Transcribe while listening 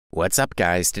What's up,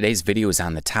 guys? Today's video is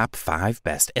on the top 5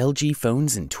 best LG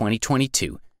phones in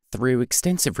 2022. Through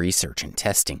extensive research and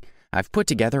testing, I've put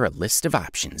together a list of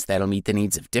options that'll meet the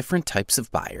needs of different types of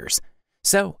buyers.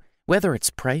 So, whether it's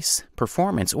price,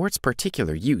 performance, or its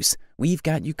particular use, we've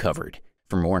got you covered.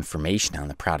 For more information on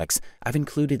the products, I've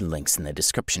included links in the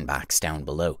description box down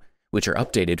below, which are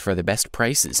updated for the best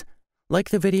prices. Like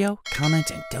the video,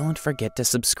 comment, and don't forget to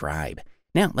subscribe.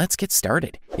 Now, let's get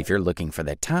started. If you're looking for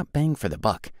the top bang for the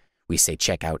buck, we say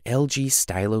check out LG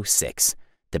Stylo 6,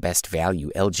 the best value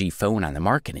LG phone on the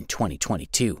market in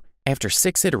 2022. After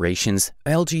 6 iterations,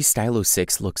 LG Stylo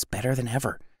 6 looks better than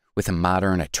ever, with a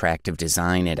modern, attractive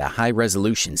design and a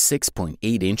high-resolution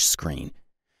 6.8-inch screen.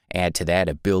 Add to that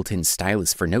a built-in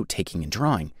stylus for note-taking and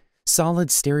drawing,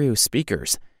 solid stereo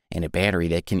speakers, and a battery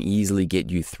that can easily get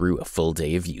you through a full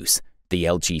day of use. The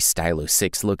LG Stylo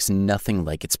 6 looks nothing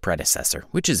like its predecessor,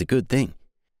 which is a good thing.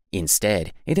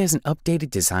 Instead, it has an updated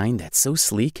design that's so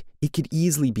sleek, it could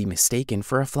easily be mistaken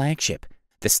for a flagship.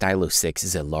 The Stylo 6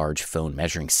 is a large phone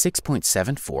measuring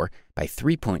 6.74 by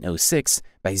 3.06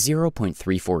 by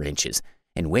 0.34 inches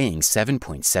and weighing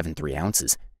 7.73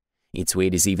 ounces. Its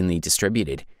weight is evenly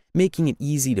distributed, making it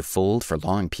easy to fold for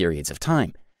long periods of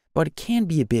time, but it can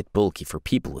be a bit bulky for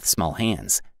people with small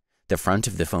hands. The front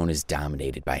of the phone is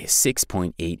dominated by a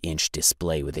 6.8-inch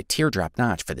display with a teardrop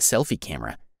notch for the selfie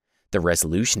camera. The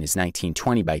resolution is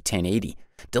 1920 by 1080,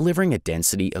 delivering a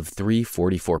density of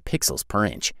 344 pixels per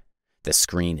inch. The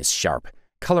screen is sharp,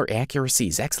 color accuracy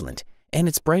is excellent, and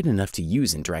it's bright enough to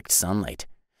use in direct sunlight.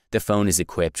 The phone is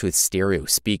equipped with stereo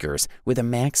speakers with a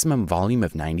maximum volume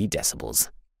of 90 decibels.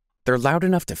 They're loud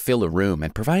enough to fill a room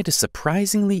and provide a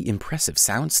surprisingly impressive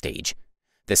soundstage.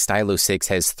 The Stylo 6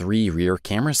 has 3 rear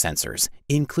camera sensors,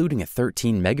 including a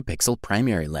 13-megapixel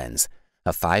primary lens,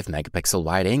 a 5-megapixel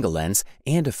wide-angle lens,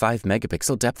 and a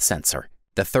 5-megapixel depth sensor.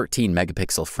 The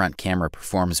 13-megapixel front camera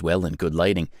performs well in good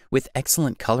lighting, with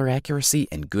excellent color accuracy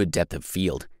and good depth of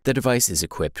field. The device is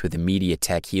equipped with a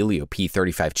MediaTek Helio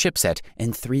P35 chipset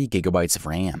and 3 GB of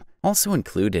RAM. Also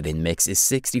included in mix is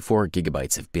 64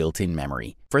 GB of built-in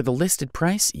memory. For the listed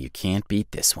price, you can't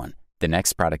beat this one. The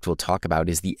next product we'll talk about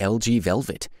is the LG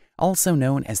Velvet, also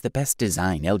known as the best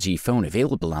design LG phone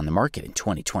available on the market in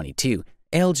 2022.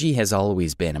 LG has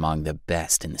always been among the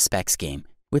best in the specs game.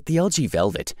 With the LG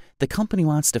Velvet, the company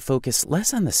wants to focus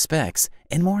less on the specs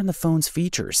and more on the phone's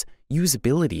features,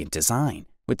 usability, and design.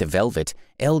 With the Velvet,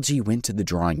 LG went to the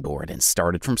drawing board and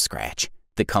started from scratch.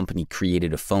 The company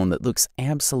created a phone that looks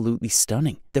absolutely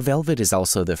stunning. The Velvet is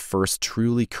also the first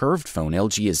truly curved phone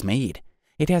LG has made.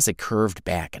 It has a curved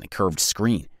back and a curved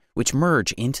screen, which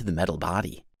merge into the metal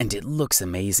body, and it looks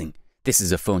amazing. This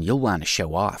is a phone you'll want to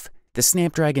show off. The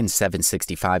Snapdragon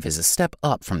 765 is a step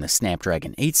up from the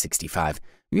Snapdragon 865,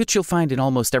 which you'll find in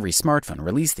almost every smartphone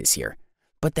released this year.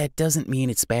 But that doesn't mean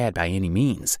it's bad by any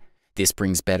means. This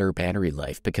brings better battery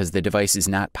life because the device is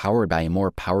not powered by a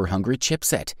more power-hungry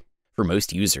chipset. For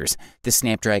most users, the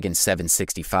Snapdragon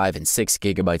 765 and 6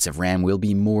 GB of RAM will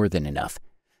be more than enough.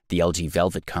 The LG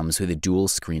Velvet comes with a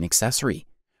dual-screen accessory.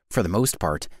 For the most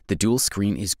part, the dual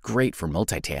screen is great for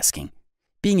multitasking.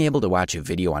 Being able to watch a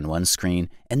video on one screen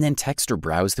and then text or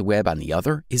browse the web on the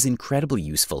other is incredibly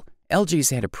useful.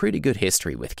 LG's had a pretty good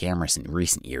history with cameras in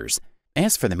recent years.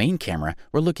 As for the main camera,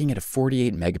 we're looking at a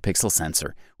 48-megapixel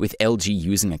sensor, with LG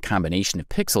using a combination of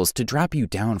pixels to drop you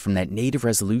down from that native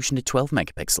resolution to 12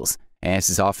 megapixels. As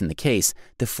is often the case,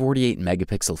 the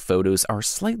 48-megapixel photos are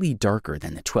slightly darker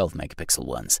than the 12-megapixel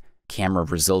ones. Camera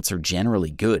results are generally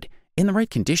good. In the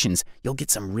right conditions, you'll get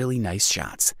some really nice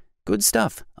shots. Good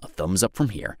stuff. A thumbs up from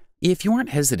here. If you aren't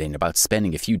hesitant about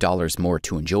spending a few dollars more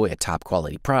to enjoy a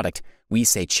top-quality product, we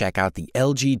say check out the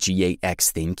LG G8X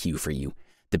ThinQ for you,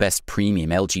 the best premium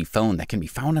LG phone that can be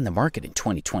found on the market in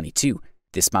 2022.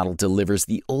 This model delivers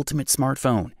the ultimate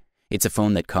smartphone. It's a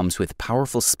phone that comes with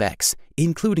powerful specs,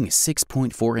 including a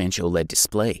 6.4-inch OLED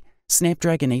display,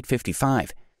 Snapdragon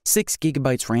 855, 6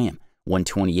 GB RAM,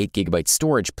 128 GB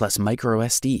storage plus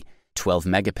microSD,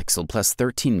 12-megapixel plus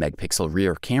 13-megapixel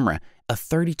rear camera, a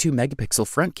 32-megapixel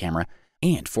front camera,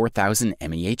 and 4000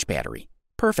 mAh battery.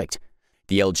 Perfect.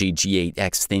 The LG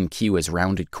G8X ThinQ has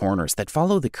rounded corners that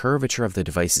follow the curvature of the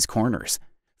device's corners.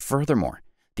 Furthermore,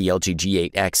 the LG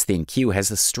G8X ThinQ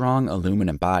has a strong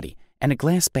aluminum body and a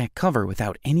glass back cover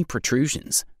without any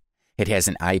protrusions. It has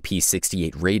an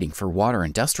IP68 rating for water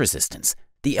and dust resistance.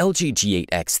 The LG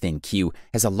G8X ThinQ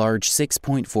has a large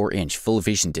 6.4-inch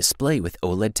full-vision display with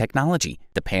OLED technology.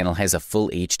 The panel has a full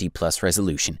HD Plus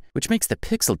resolution, which makes the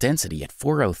pixel density at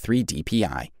 403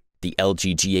 dpi. The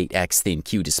LG G8X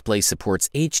ThinQ display supports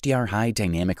HDR high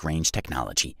dynamic range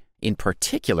technology. In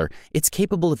particular, it's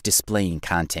capable of displaying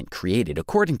content created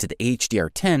according to the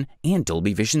HDR10 and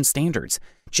Dolby Vision standards,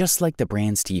 just like the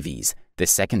brand's TVs. The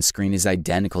second screen is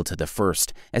identical to the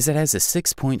first, as it has a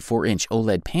 6.4-inch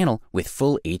OLED panel with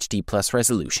full HD Plus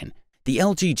resolution. The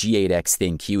LG G8X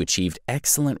ThinQ achieved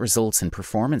excellent results in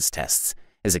performance tests,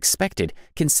 as expected,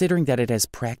 considering that it has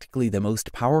practically the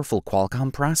most powerful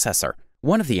Qualcomm processor.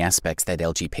 One of the aspects that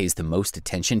LG pays the most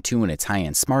attention to in its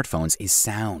high-end smartphones is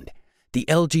sound. The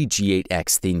LG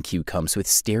G8X ThinQ comes with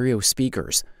stereo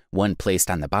speakers, one placed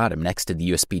on the bottom next to the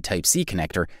USB Type-C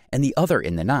connector and the other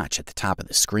in the notch at the top of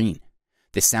the screen.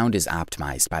 The sound is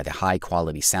optimized by the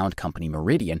high-quality sound company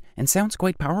Meridian and sounds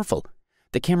quite powerful.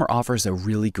 The camera offers a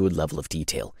really good level of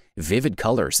detail, vivid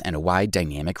colors, and a wide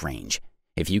dynamic range.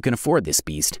 If you can afford this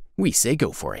beast, we say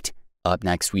go for it. Up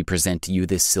next, we present to you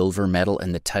this silver medal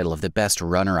and the title of the best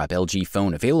runner-up LG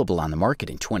phone available on the market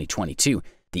in 2022,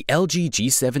 the LG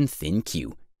G7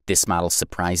 ThinQ. This model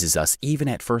surprises us even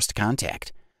at first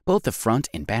contact. Both the front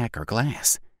and back are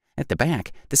glass. At the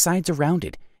back, the sides are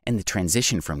rounded, and the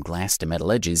transition from glass to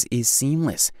metal edges is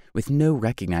seamless, with no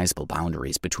recognizable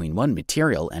boundaries between one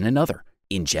material and another.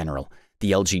 In general,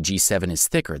 the LG G7 is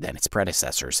thicker than its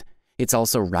predecessors. It's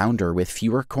also rounder with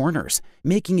fewer corners,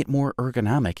 making it more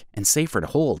ergonomic and safer to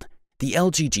hold. The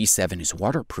LG G7 is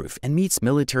waterproof and meets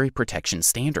military protection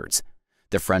standards.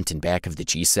 The front and back of the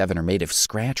G7 are made of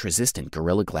scratch-resistant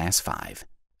Gorilla Glass 5.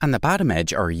 On the bottom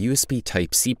edge are a USB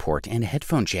Type-C port and a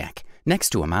headphone jack, next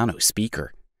to a mono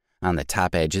speaker. On the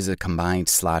top edge is a combined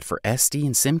slot for SD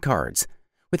and SIM cards.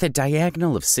 With a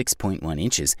diagonal of 6.1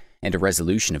 inches and a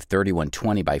resolution of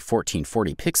 3120 by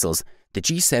 1440 pixels, the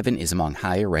G7 is among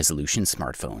higher resolution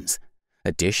smartphones.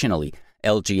 Additionally,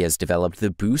 LG has developed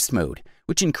the Boost mode,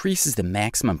 which increases the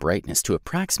maximum brightness to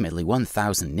approximately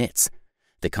 1000 nits.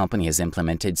 The company has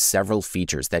implemented several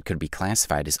features that could be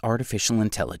classified as artificial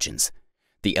intelligence.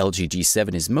 The LG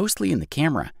G7 is mostly in the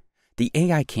camera. The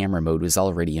AI camera mode was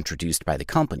already introduced by the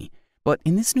company, but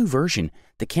in this new version,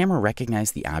 the camera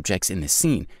recognizes the objects in the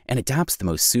scene and adopts the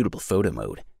most suitable photo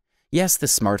mode. Yes, the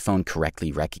smartphone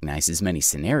correctly recognizes many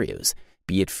scenarios,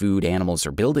 be it food, animals,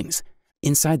 or buildings.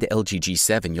 Inside the LG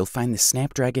G7, you'll find the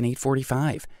Snapdragon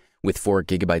 845. With 4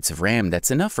 GB of RAM,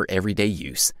 that's enough for everyday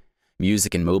use.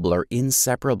 Music and mobile are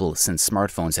inseparable since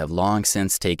smartphones have long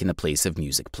since taken the place of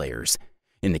music players.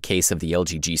 In the case of the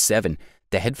LG G7,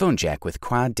 the headphone jack with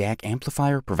quad DAC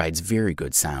amplifier provides very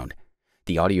good sound.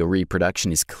 The audio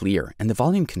reproduction is clear and the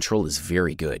volume control is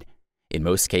very good. In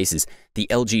most cases, the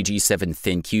LG G7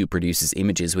 ThinQ produces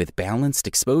images with balanced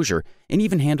exposure and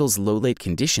even handles low-light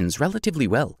conditions relatively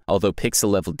well, although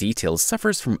pixel-level detail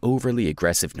suffers from overly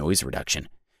aggressive noise reduction.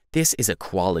 This is a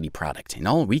quality product, and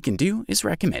all we can do is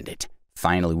recommend it.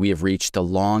 Finally, we have reached the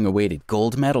long-awaited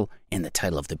gold medal and the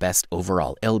title of the best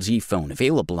overall LG phone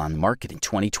available on the market in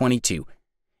 2022.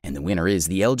 And the winner is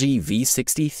the LG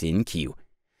V60 ThinQ.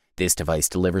 This device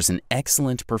delivers an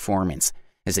excellent performance,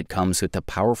 as it comes with the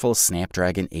powerful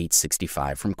Snapdragon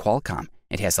 865 from Qualcomm.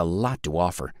 It has a lot to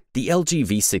offer. The LG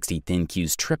V60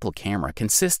 ThinQ's triple camera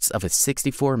consists of a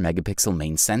 64-megapixel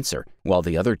main sensor, while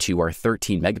the other two are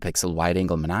 13-megapixel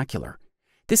wide-angle monocular.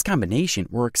 This combination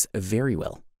works very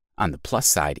well. On the plus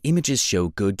side, images show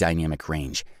good dynamic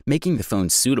range, making the phone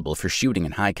suitable for shooting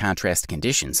in high-contrast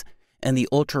conditions, and the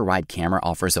ultra-wide camera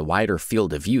offers a wider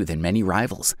field of view than many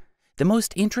rivals. The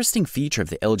most interesting feature of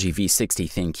the LG V60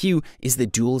 ThinQ is the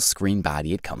dual screen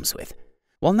body it comes with.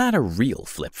 While not a real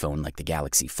flip phone like the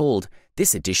Galaxy Fold,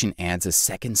 this edition adds a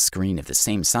second screen of the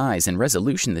same size and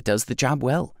resolution that does the job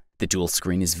well. The dual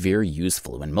screen is very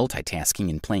useful when multitasking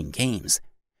and playing games.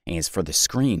 As for the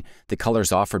screen, the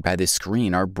colors offered by this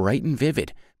screen are bright and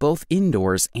vivid, both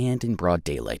indoors and in broad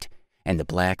daylight. And the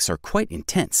blacks are quite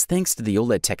intense thanks to the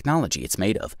OLED technology it's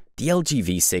made of. The LG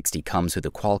V60 comes with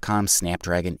a Qualcomm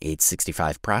Snapdragon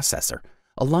 865 processor,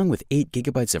 along with 8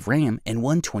 GB of RAM and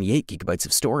 128 GB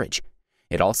of storage.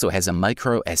 It also has a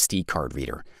micro SD card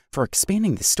reader for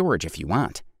expanding the storage if you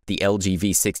want. The LG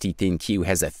V60 ThinQ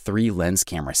has a 3-lens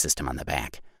camera system on the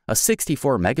back, a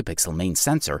 64-megapixel main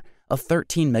sensor, a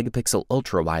 13-megapixel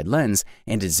ultra-wide lens,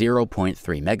 and a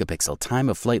 0.3-megapixel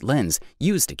time-of-flight lens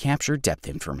used to capture depth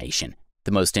information.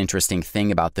 The most interesting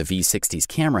thing about the V60's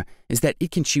camera is that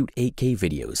it can shoot 8K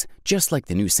videos, just like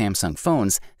the new Samsung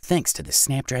phones, thanks to the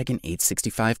Snapdragon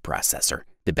 865 processor.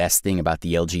 The best thing about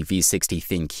the LG V60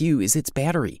 ThinQ is its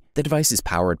battery. The device is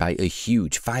powered by a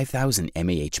huge 5000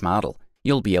 mAh model.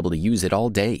 You'll be able to use it all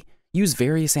day, use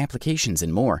various applications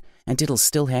and more, and it'll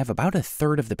still have about a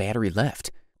third of the battery left.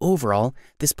 Overall,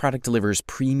 this product delivers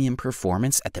premium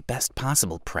performance at the best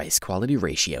possible price-quality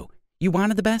ratio. You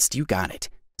wanted the best, you got it.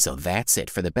 So that's it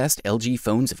for the best LG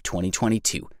phones of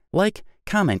 2022. Like,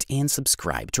 comment, and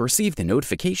subscribe to receive the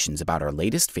notifications about our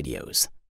latest videos.